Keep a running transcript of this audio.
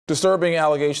Disturbing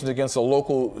allegations against a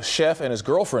local chef and his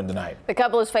girlfriend tonight. The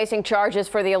couple is facing charges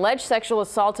for the alleged sexual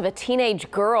assault of a teenage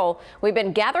girl. We've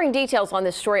been gathering details on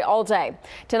this story all day.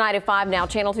 Tonight at 5 now,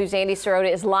 Channel 2's Andy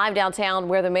Sirota is live downtown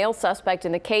where the male suspect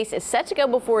in the case is set to go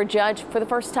before a judge for the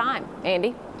first time.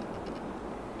 Andy?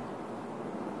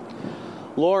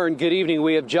 Lauren, good evening.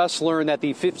 We have just learned that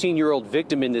the 15-year-old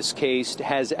victim in this case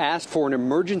has asked for an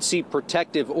emergency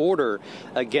protective order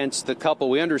against the couple.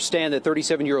 We understand that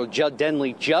 37-year-old Judd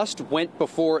Denley just went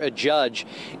before a judge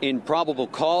in probable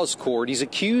cause court. He's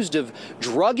accused of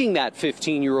drugging that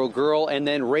 15-year-old girl and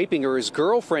then raping her. His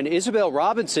girlfriend, Isabel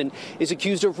Robinson, is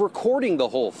accused of recording the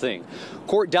whole thing.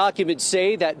 Court documents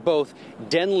say that both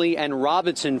Denley and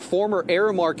Robinson, former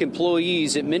Aramark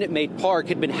employees at Minute Maid Park,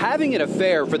 had been having an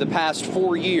affair for the past 4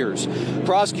 years.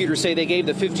 Prosecutors say they gave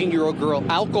the 15-year-old girl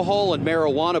alcohol and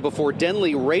marijuana before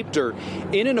Denley raped her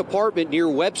in an apartment near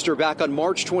Webster back on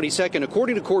March 22nd.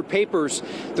 According to court papers,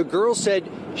 the girl said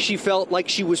she felt like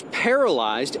she was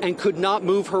paralyzed and could not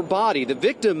move her body. The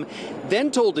victim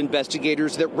then told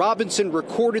investigators that Robinson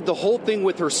recorded the whole thing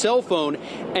with her cell phone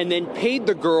and then paid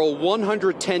the girl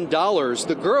 $110.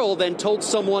 The girl then told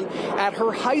someone at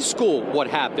her high school what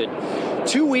happened.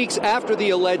 2 weeks after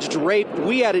the alleged rape,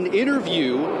 we had an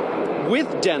interview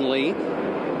with Denley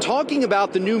talking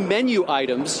about the new menu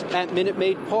items at Minute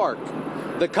Maid Park.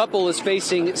 The couple is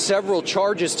facing several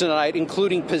charges tonight,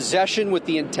 including possession with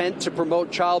the intent to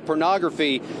promote child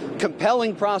pornography,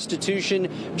 compelling prostitution,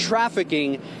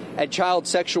 trafficking, and child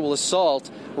sexual assault.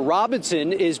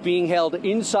 Robinson is being held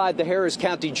inside the Harris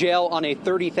County Jail on a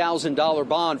 $30,000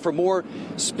 bond. For more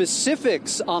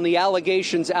specifics on the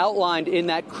allegations outlined in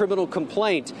that criminal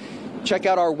complaint, check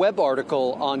out our web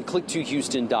article on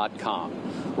click2houston.com.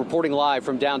 Reporting live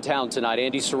from downtown tonight,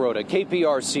 Andy Sirota,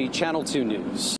 KPRC Channel 2 News.